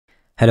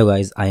Hello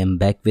guys, I am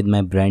back with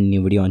my brand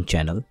new video on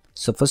channel.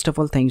 So first of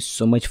all, thanks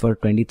so much for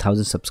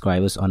 20,000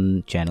 subscribers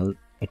on channel.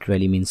 It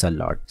really means a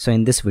lot. So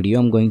in this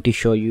video, I'm going to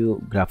show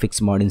you graphics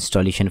mod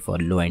installation for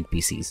low-end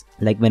PCs.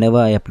 Like whenever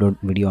I upload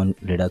video on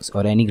Redux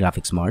or any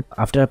graphics mod,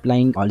 after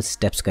applying all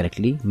steps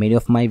correctly, many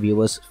of my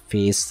viewers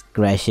face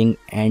crashing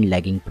and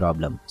lagging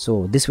problem.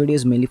 So this video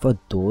is mainly for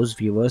those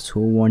viewers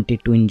who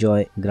wanted to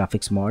enjoy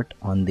graphics mod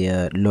on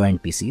their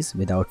low-end PCs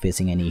without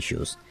facing any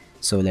issues.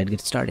 So let's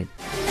get started.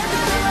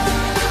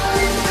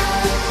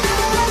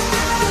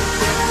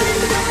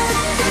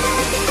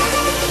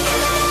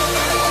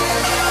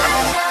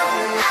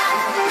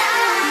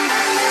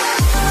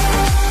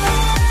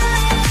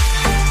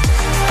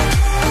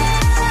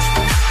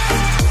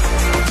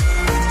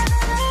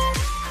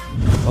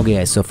 Okay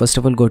guys, so first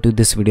of all go to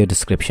this video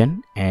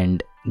description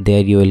and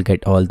there you will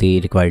get all the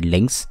required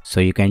links so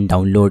you can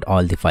download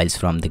all the files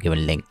from the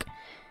given link.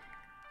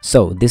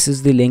 So this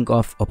is the link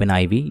of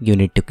OpenIV, you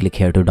need to click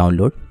here to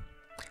download.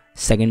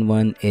 Second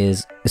one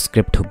is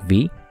Script Hook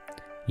V,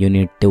 you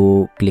need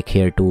to click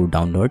here to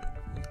download.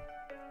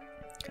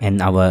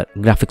 And our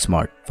graphics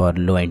mod for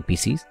low-end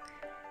PCs,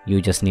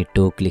 you just need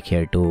to click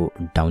here to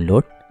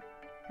download,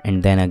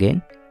 and then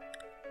again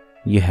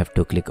you have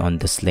to click on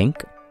this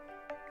link.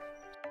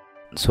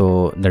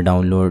 So the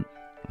download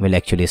will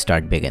actually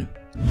begin.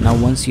 Now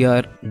once you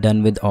are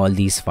done with all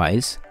these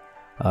files,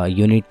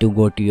 you need to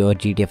go to your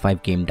GTA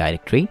 5 game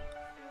directory,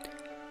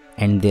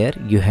 and there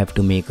you have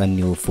to make a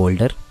new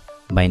folder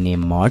by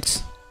name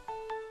mods,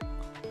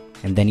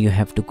 and then you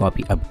have to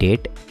copy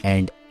update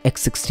and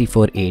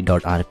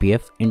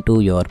x64a.rpf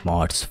into your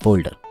mods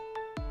folder,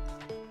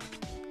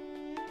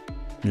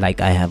 like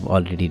I have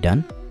already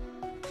done.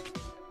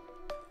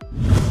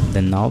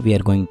 Then now we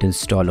are going to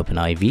install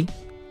OpenIV.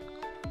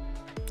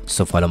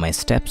 So follow my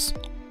steps.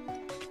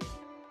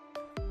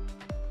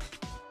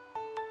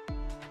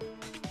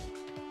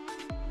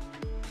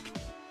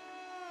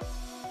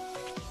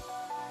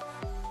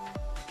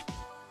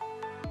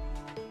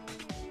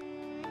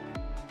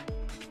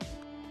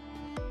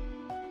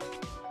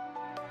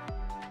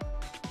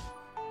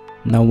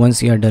 Now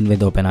once you are done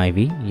with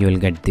OpenIV, you will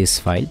get this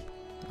file,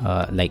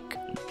 like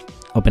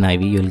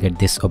OpenIV, you will get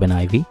this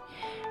OpenIV.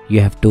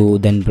 You have to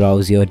then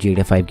browse your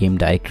GTA 5 game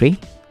directory.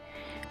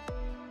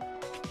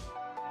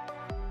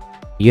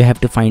 You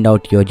have to find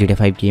out your GTA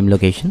 5 game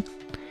location.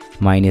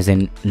 Mine is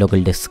in local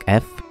disk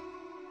F,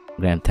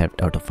 Grand Theft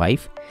Auto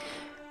 5.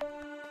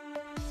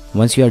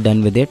 Once you are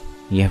done with it,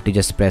 you have to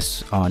just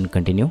press on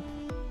continue.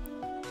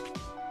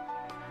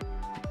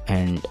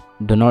 And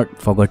do not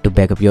forget to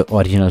back up your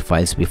original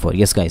files before.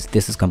 Yes guys,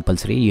 this is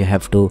compulsory. You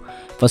have to,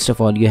 first of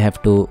all, you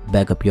have to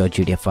back up your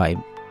GTA 5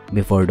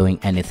 before doing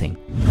anything.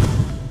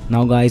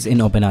 Now guys, in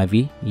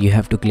OpenIV, you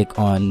have to click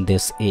on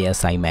this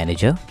ASI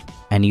Manager,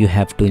 and you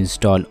have to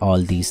install all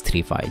these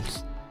three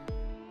files.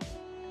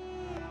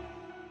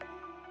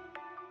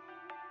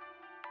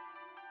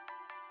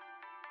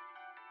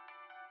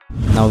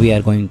 Now we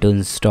are going to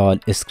install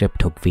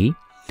Script Hook V.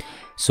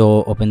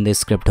 So open the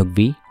Script Hook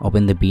V,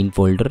 open the bin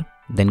folder,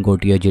 then go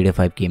to your GTA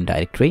 5 game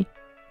directory,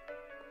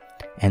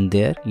 and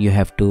there you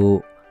have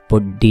to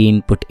put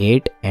dinput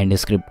 8 and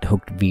script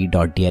hook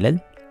v.dll.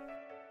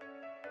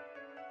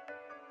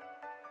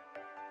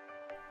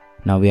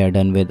 Now we are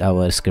done with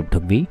our Script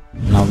Hook V.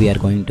 Now we are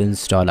going to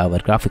install our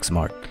graphics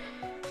mod.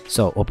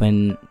 So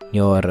open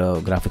your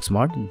graphics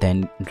mod,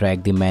 then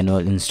drag the manual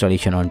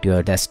installation onto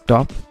your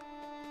desktop.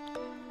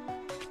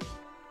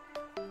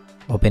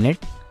 Open it,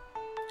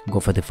 go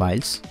for the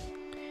files,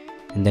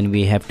 and then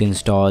we have to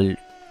install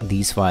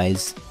these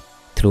files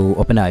through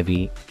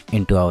OpenIV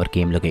into our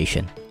game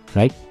location,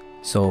 right?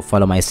 So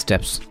follow my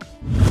steps.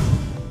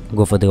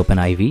 Go for the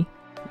OpenIV,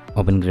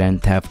 open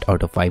Grand Theft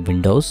Auto 5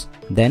 Windows,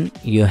 then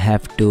you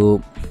have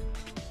to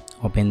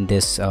open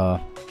this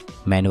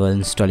manual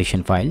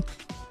installation file.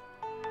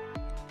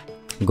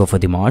 Go for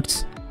the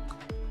mods,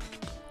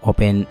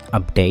 open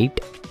update,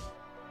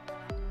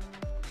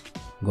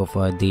 go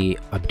for the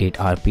update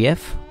RPF,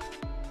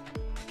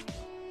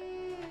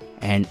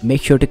 and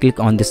make sure to click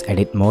on this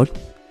edit mode.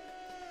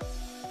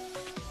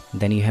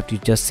 Then you have to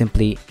just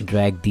simply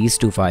drag these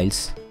two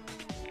files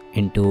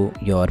into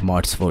your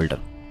mods folder.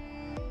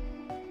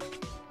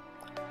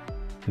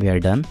 We are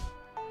done.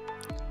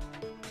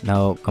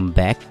 Now come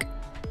back.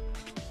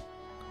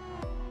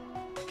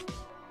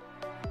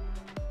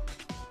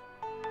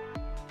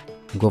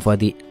 Go for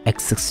the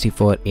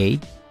x64a,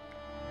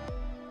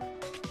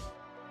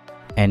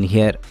 and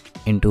here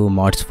into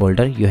mods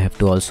folder you have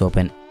to also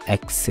open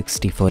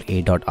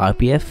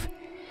x64a.rpf.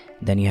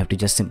 Then you have to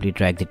just simply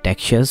drag the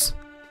textures,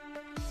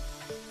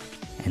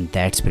 and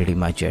that's pretty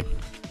much it.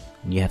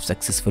 You have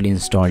successfully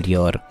installed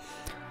your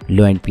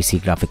low-end PC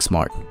graphics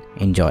mod.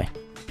 Enjoy.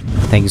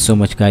 Thank you so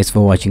much guys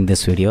for watching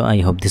this video. I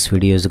hope this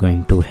video is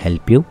going to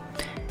help you,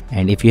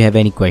 and if you have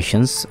any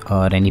questions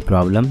or any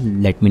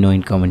problem, let me know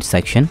in comment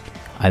section.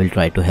 I will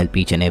try to help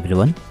each and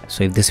everyone.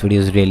 So if this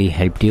video has really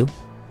helped you,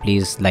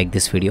 please like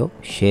this video,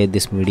 share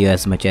this video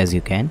as much as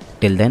you can.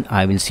 Till then,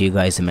 I will see you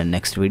guys in my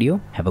next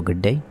video. Have a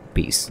good day.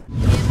 Peace.